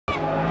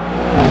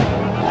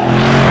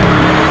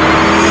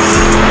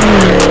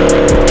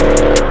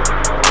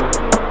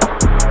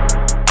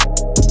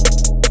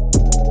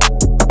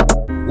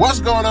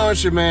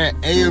It's your man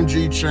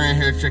AMG Train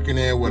here, checking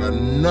in with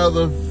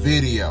another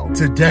video.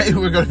 Today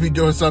we're going to be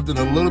doing something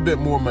a little bit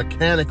more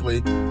mechanically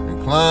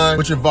inclined,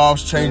 which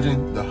involves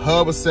changing the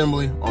hub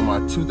assembly on my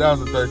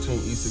 2013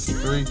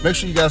 E63. Make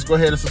sure you guys go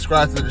ahead and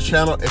subscribe to the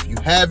channel if you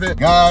haven't.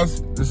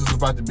 Guys, this is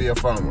about to be a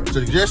fun one.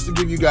 So just to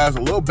give you guys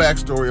a little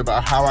backstory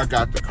about how I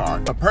got the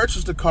car. I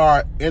purchased the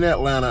car in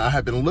Atlanta. I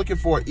had been looking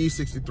for an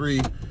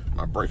E63.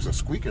 My brakes are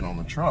squeaking on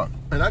the truck.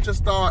 And I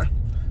just thought,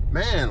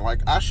 man, like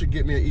I should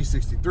get me an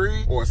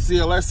E63 or a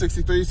CLS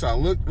 63. So I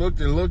looked.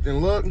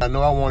 I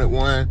know I wanted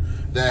one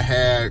that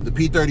had the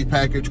P30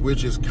 package,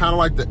 which is kind of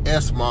like the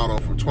S model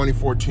from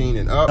 2014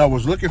 and up. I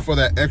was looking for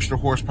that extra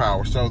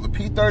horsepower. So the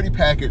P30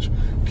 package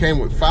came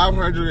with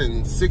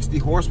 560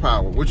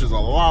 horsepower, which is a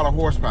lot of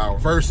horsepower,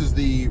 versus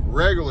the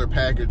regular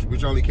package,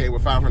 which only came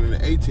with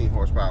 518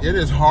 horsepower. It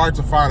is hard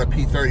to find a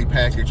P30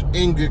 package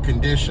in good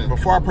condition.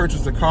 Before I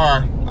purchased the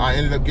car, I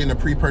ended up getting a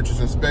pre-purchase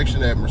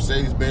inspection at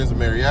Mercedes-Benz of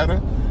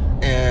Marietta.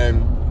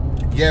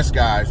 And yes,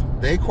 guys,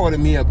 they quoted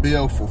me a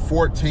bill for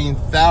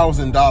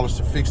 $14,000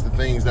 to fix the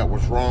things that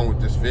was wrong with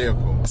this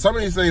vehicle. Some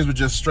of these things were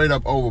just straight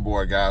up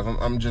overboard, guys.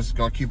 I'm just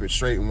gonna keep it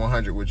straight and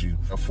 100 with you.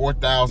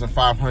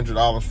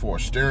 $4,500 for a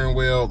steering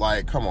wheel,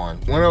 like, come on.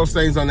 One of those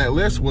things on that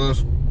list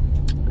was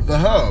the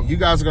hub. You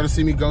guys are gonna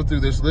see me go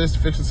through this list,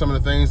 fixing some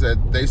of the things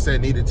that they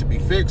said needed to be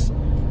fixed.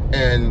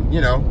 And,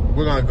 you know,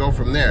 we're gonna go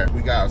from there.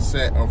 We got a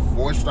set of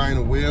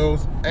Vorsteiner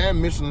wheels and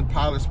Michelin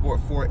Pilot Sport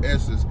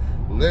 4S's.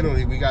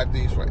 Literally, we got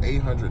these for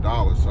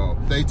 $800. So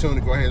stay tuned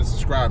to go ahead and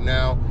subscribe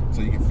now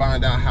so you can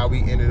find out how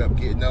we ended up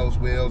getting those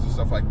wheels and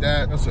stuff like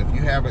that. So if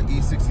you have an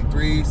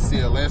E63,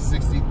 CLS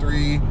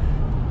 63,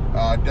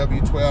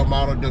 W12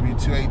 model,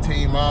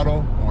 W218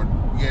 model, or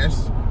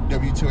yes,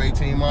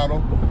 W218 model,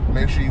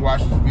 make sure you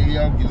watch this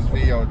video, give this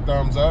video a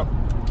thumbs up.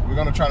 We're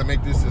gonna try to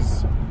make this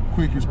as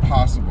quick as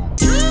possible.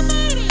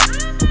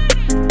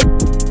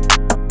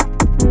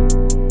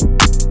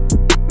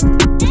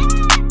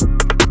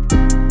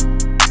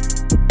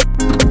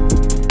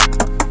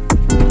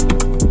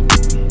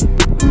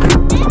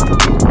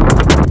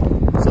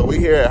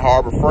 Here at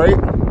Harbor Freight,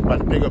 about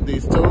to pick up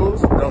these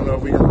tools. Don't know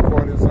if we can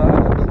record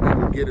inside, but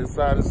we can get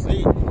inside the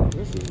seat.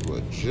 This is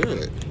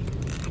legit.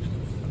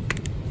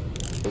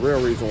 The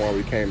real reason why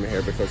we came in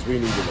here because we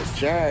needed a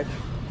jack.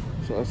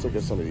 So let's look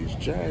at some of these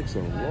jacks,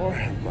 and Lord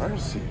have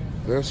mercy.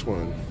 This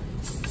one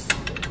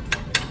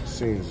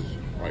seems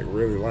like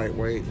really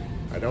lightweight.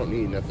 I don't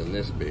need nothing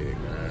this big,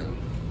 man.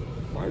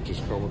 Might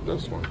just go with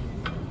this one.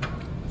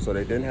 So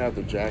they didn't have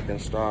the jack in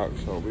stock,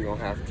 so we're gonna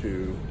have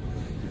to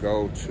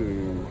go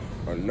to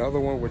another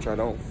one, which I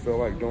don't feel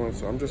like doing,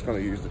 so I'm just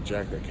going to use the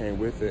jack that came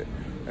with it,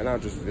 and I'll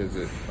just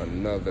visit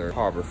another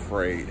Harbor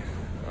Freight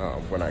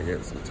when I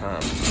get some time.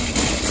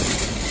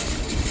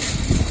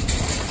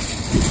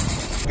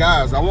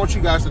 Guys, I want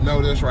you guys to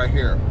know this right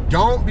here.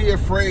 Don't be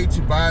afraid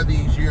to buy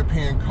these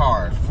European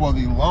cars. For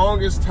the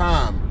longest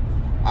time,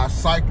 I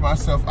psyched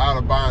myself out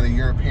of buying a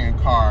European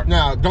car.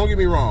 Now, don't get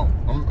me wrong.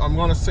 I'm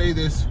going to say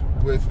this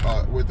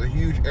with a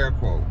huge air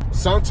quote.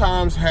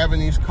 Sometimes having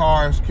these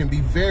cars can be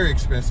very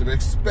expensive,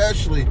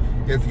 especially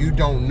if you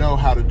don't know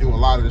how to do a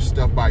lot of this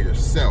stuff by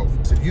yourself.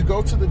 So if you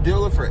go to the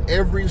dealer for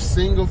every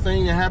single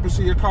thing that happens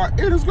to your car,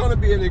 it is going to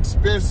be an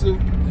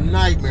expensive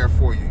nightmare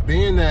for you.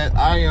 Being that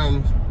I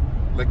am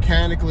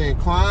mechanically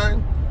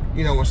inclined,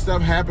 you know, when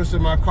stuff happens to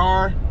my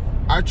car,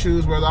 I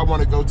choose whether I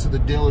want to go to the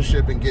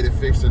dealership and get it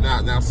fixed or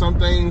not. Now, some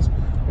things,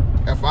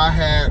 if I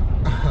had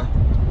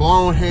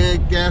blown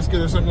head gasket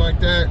or something like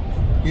that,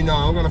 you know,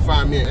 I'm gonna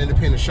find me an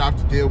independent shop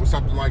to deal with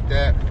something like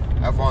that.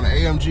 If on an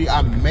AMG,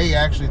 I may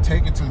actually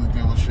take it to the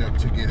dealership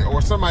to get it,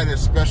 or somebody that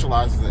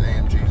specializes in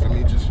AMGs. I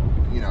mean, just,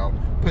 you know,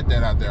 put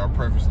that out there or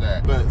preface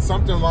that. But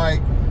something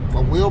like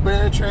a wheel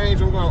bearing change,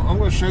 I'm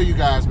gonna show you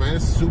guys, man.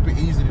 It's super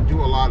easy to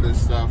do a lot of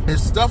this stuff.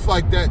 It's stuff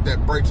like that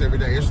that breaks every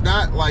day. It's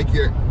not like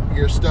your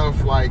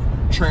stuff like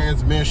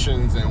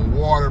transmissions and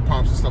water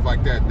pumps and stuff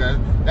like that.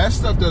 That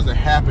stuff doesn't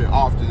happen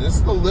often. It's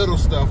the little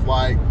stuff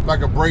like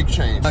a brake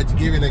change. Like, to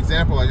give you an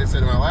example, like I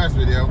said in my last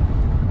video,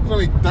 it's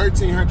only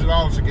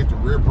 $1,300 to get the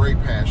rear brake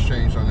pads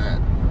changed on that.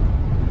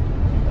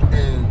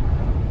 And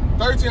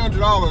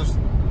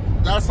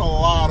 $1,300, that's a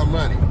lot of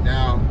money.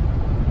 Now,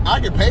 I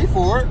can pay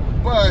for it,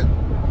 but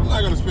I'm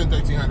not gonna spend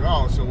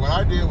 $1,300. So what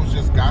I did was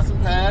just got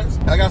some pads.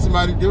 I got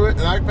somebody to do it,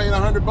 and I paid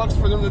 $100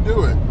 for them to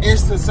do it.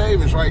 Instant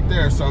savings right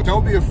there. So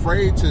don't be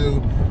afraid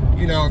to,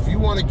 you know, if you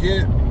want to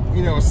get,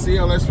 you know, a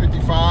CLS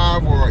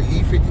 55 or an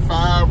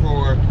E55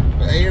 or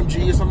an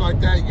AMG or something like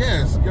that,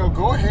 yes, yo,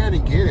 go ahead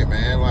and get it,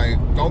 man. Like,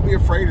 don't be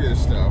afraid of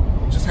this stuff.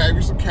 Just have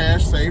you some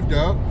cash saved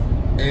up,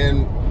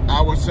 and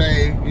I would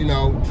say, you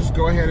know, just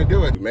go ahead and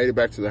do it. We made it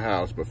back to the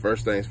house, but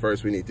first things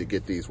first, we need to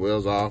get these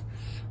wheels off.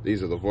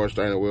 These are the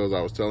Vorsteiner wheels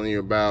I was telling you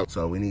about.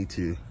 So we need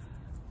to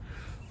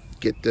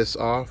get this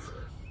off,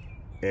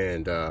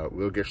 and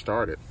we'll get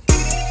started.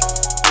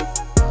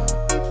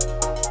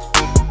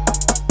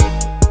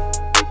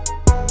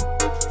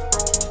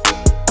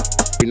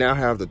 We now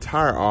have the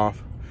tire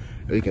off.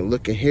 We can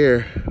look in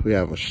here. We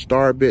have a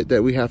star bit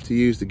that we have to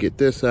use to get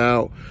this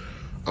out.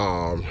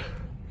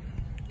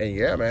 And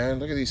yeah, man,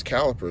 look at these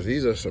calipers.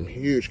 These are some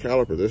huge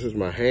calipers. This is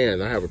my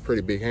hand. I have a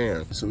pretty big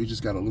hand. So we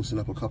just got to loosen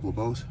up a couple of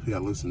bolts. We got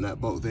to loosen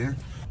that bolt there.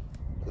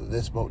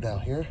 This bolt down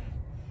here.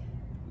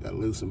 Got to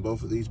loosen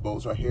both of these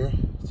bolts right here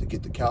to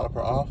get the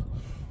caliper off.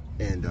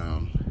 And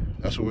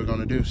that's what we're going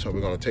to do. So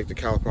we're going to take the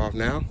caliper off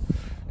now.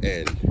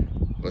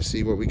 And let's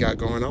see what we got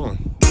going on.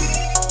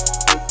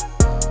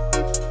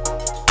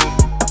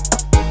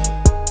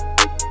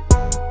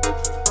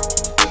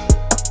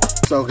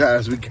 So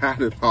guys, we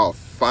got it off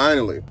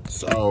finally.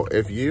 So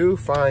if you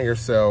find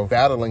yourself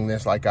battling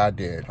this like I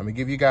did, let me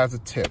give you guys a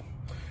tip.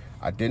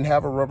 I didn't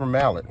have a rubber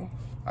mallet.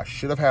 I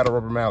should have had a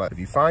rubber mallet. If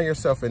you find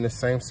yourself in the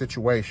same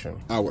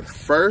situation, I would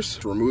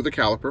first remove the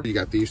caliper. You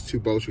got these two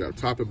bolts, you got a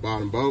top and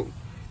bottom bolt.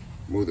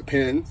 Move the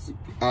pins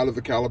out of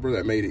the caliper.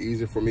 That made it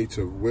easier for me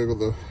to wiggle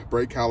the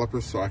brake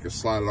caliper so I could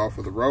slide it off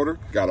of the rotor.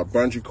 Got a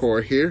bungee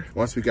cord here.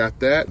 Once we got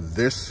that,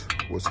 this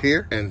was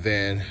here, and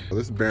then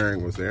this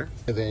bearing was there.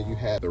 And then you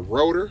had the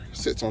rotor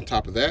sits on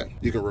top of that.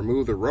 You can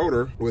remove the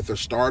rotor with a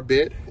Star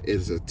Bit. It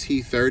is a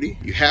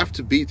T30. You have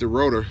to beat the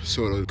rotor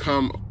so it'll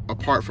come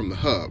apart from the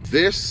hub.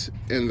 This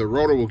and the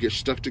rotor will get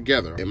stuck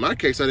together. In my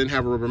case, I didn't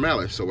have a rubber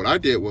mallet, so what I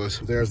did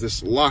was there's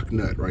this lock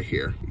nut right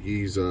here.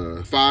 Use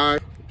a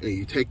 5. And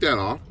you take that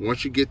off.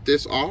 Once you get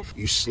this off,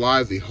 you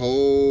slide the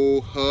whole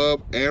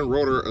hub and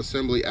rotor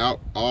assembly out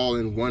all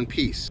in one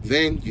piece.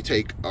 Then you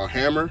take a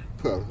hammer,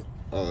 put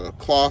a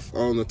cloth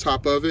on the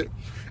top of it,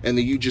 and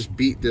then you just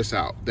beat this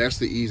out. That's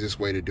the easiest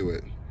way to do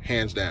it,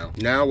 hands down.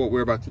 Now what we're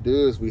about to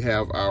do is we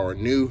have our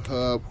new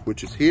hub,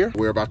 which is here.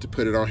 We're about to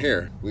put it on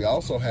here. We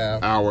also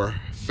have our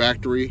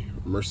factory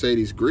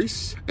Mercedes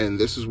grease, and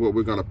this is what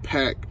we're gonna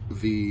pack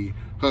the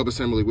hub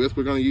assembly with.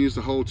 We're going to use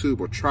the whole tube,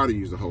 or try to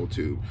use the whole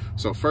tube.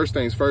 So first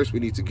things first,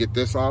 we need to get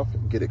this off,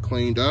 get it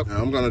cleaned up.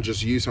 Now I'm going to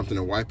just use something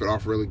to wipe it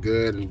off really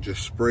good and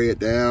just spray it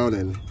down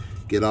and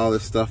get all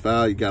this stuff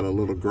out. You got a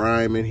little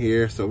grime in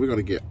here, so we're going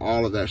to get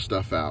all of that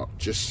stuff out.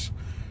 Just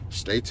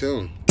stay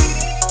tuned.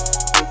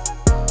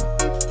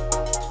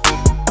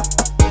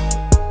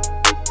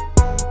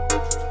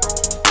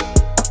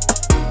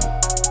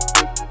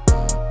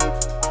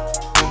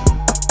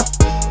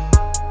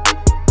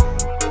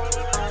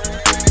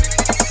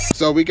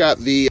 So we got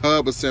the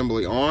hub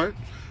assembly on.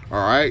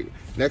 All right,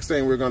 next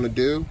thing we're gonna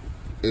do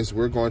is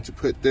we're going to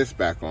put this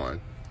back on.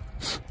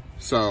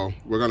 So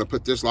we're gonna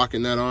put this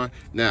locking nut on.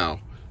 Now,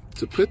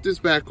 to put this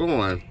back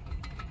on,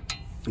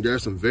 there are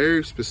some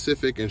very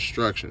specific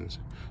instructions.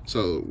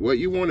 So what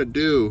you wanna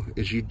do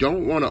is you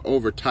don't wanna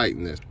over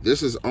tighten this.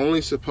 This is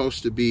only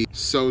supposed to be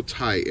so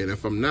tight. And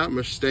if I'm not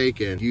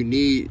mistaken, you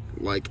need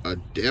like a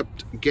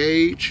depth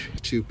gauge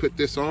to put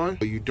this on.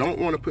 You don't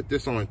wanna put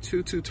this on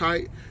too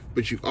tight,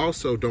 but you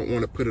also don't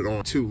want to put it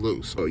on too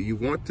loose. So you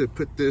want to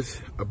put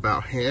this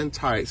about hand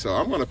tight. So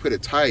I'm going to put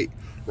it tight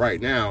right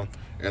now,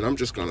 and I'm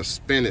just going to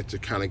spin it to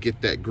kind of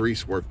get that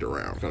grease worked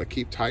around. I'm going to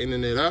keep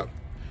tightening it up.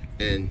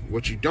 And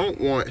what you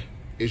don't want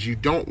is you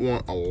don't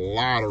want a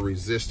lot of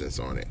resistance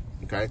on it,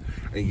 okay?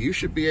 And you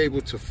should be able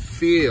to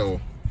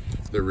feel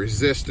the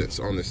resistance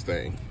on this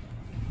thing,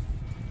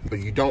 but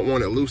you don't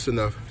want it loose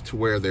enough to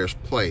where there's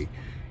play.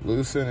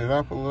 Loosen it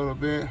up a little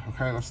bit.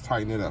 Okay, let's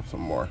tighten it up some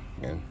more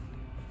and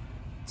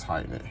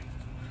tighten it.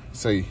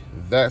 See,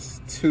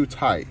 that's too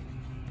tight.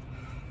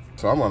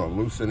 So I'm gonna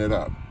loosen it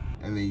up,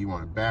 and then you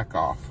wanna back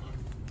off.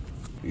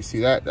 You see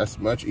that? That's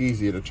much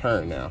easier to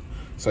turn now.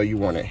 So you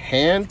want it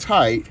hand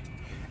tight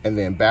and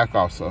then back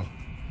off. So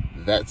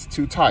that's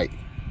too tight.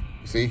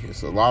 You see,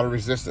 it's a lot of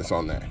resistance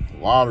on that, a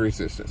lot of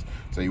resistance.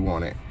 So you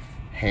want it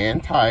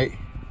hand tight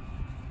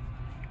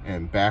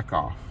and back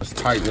off. Let's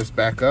tighten this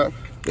back up.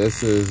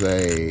 This is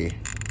a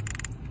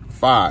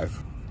 5.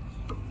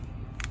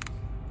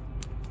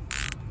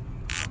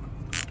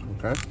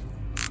 Okay.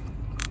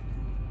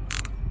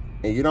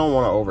 And you don't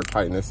want to over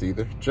tighten this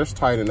either. Just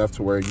tight enough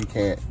to where you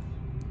can't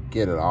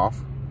get it off.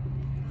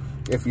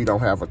 If you don't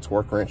have a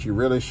torque wrench, you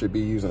really should be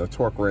using a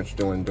torque wrench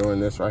doing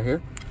this right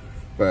here.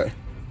 But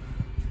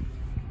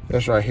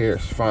this right here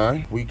is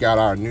fine. We got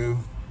our new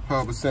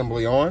hub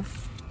assembly on.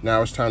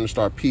 Now it's time to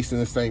start piecing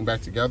this thing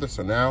back together.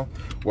 So now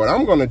what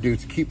I'm going to do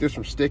to keep this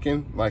from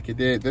sticking like it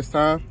did this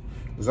time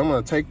is I'm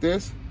going to take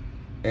this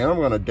and I'm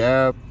going to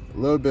dab a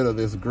little bit of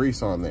this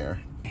grease on there.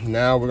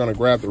 Now we're gonna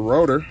grab the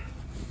rotor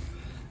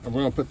and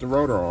we're gonna put the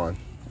rotor on.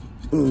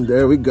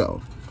 There we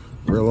go.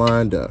 We're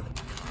lined up.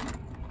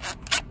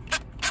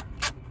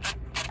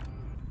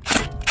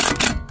 I'm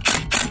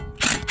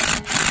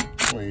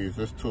gonna use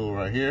this tool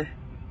right here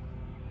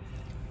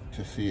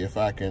to see if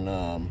I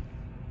can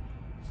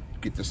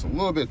get this a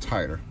little bit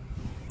tighter.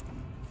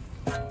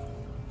 And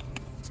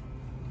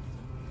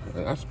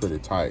that's pretty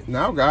tight.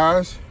 Now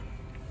guys,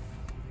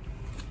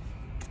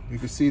 you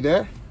can see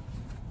that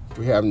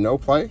we have no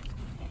play.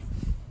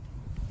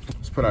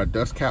 Put our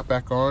dust cap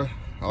back on.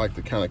 I like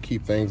to kind of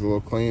keep things a little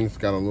clean. It's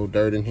got a little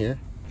dirt in here.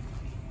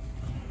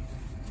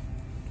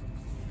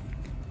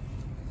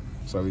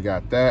 So we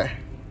got that.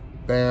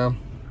 Bam.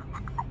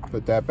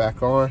 Put that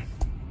back on.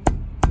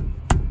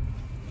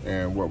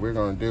 And what we're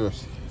going to do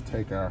is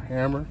take our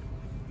hammer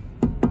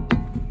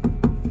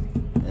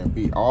and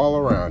beat all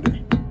around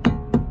it.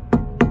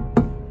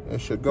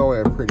 It should go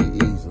in pretty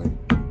easily.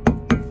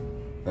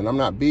 And I'm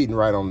not beating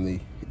right on the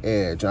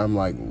edge. I'm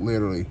like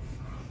literally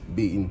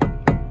beating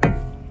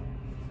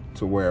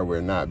to where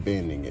we're not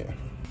bending it.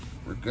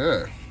 We're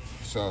good.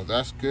 So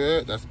that's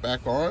good. That's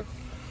back on.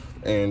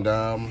 And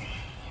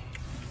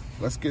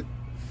let's get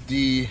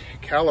the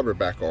caliber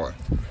back on.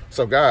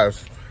 So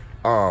guys,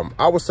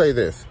 I would say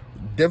this.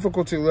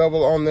 Difficulty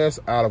level on this,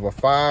 out of a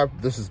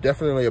 5, this is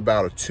definitely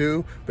about a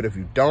 2. But if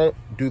you don't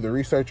do the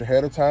research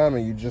ahead of time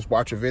and you just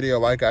watch a video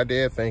like I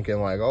did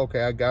thinking like,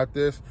 okay, I got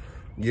this,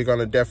 you're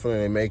gonna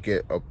definitely make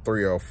it a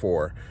 3 or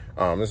 4.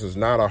 This is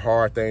not a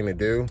hard thing to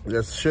do.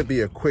 This should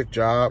be a quick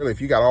job. If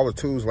you got all the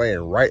tools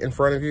laying right in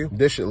front of you,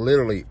 this should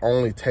literally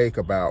only take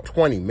about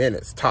 20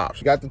 minutes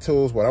tops. You got the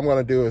tools. What I'm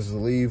gonna do is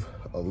leave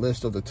a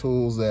list of the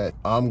tools that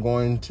I'm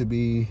going to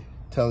be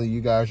telling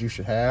you guys you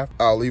should have.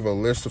 I'll leave a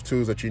list of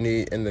tools that you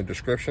need in the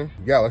description.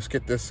 Yeah, let's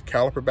get this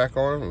caliper back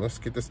on and let's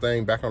get this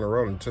thing back on the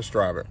road and test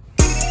drive it.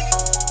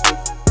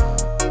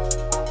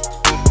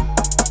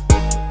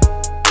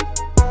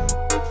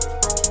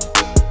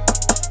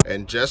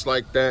 And just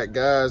like that,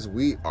 guys,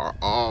 we are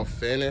all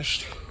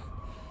finished.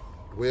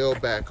 Wheel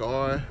back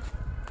on,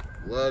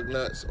 lug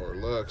nuts or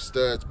lug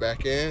studs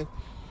back in,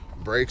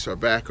 brakes are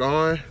back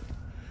on,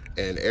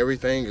 and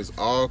everything is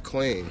all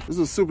clean. This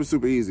is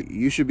super easy.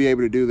 You should be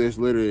able to do this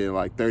literally in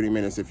like 30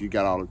 minutes if you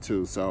got all the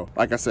tools. So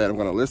like I said, I'm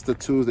gonna list the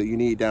tools that you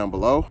need down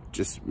below.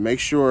 Just make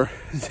sure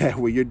that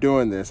when you're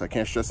doing this, I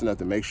can't stress enough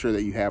to make sure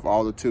that you have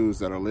all the tools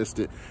that are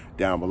listed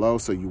down below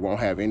so you won't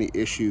have any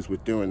issues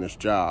with doing this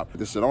job.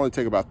 This should only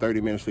take about 30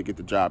 minutes to get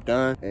the job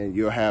done, and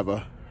you'll have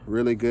a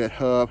really good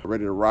hub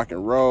ready to rock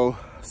and roll.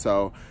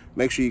 So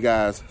make sure you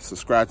guys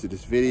subscribe to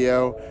this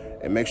video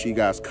and make sure you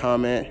guys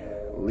comment,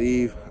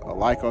 leave a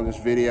like on this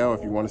video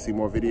if you want to see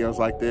more videos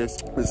like this.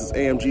 This is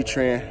AMG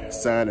Trend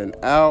signing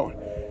out,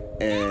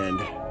 and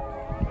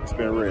it's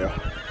been real.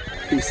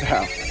 Peace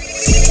out.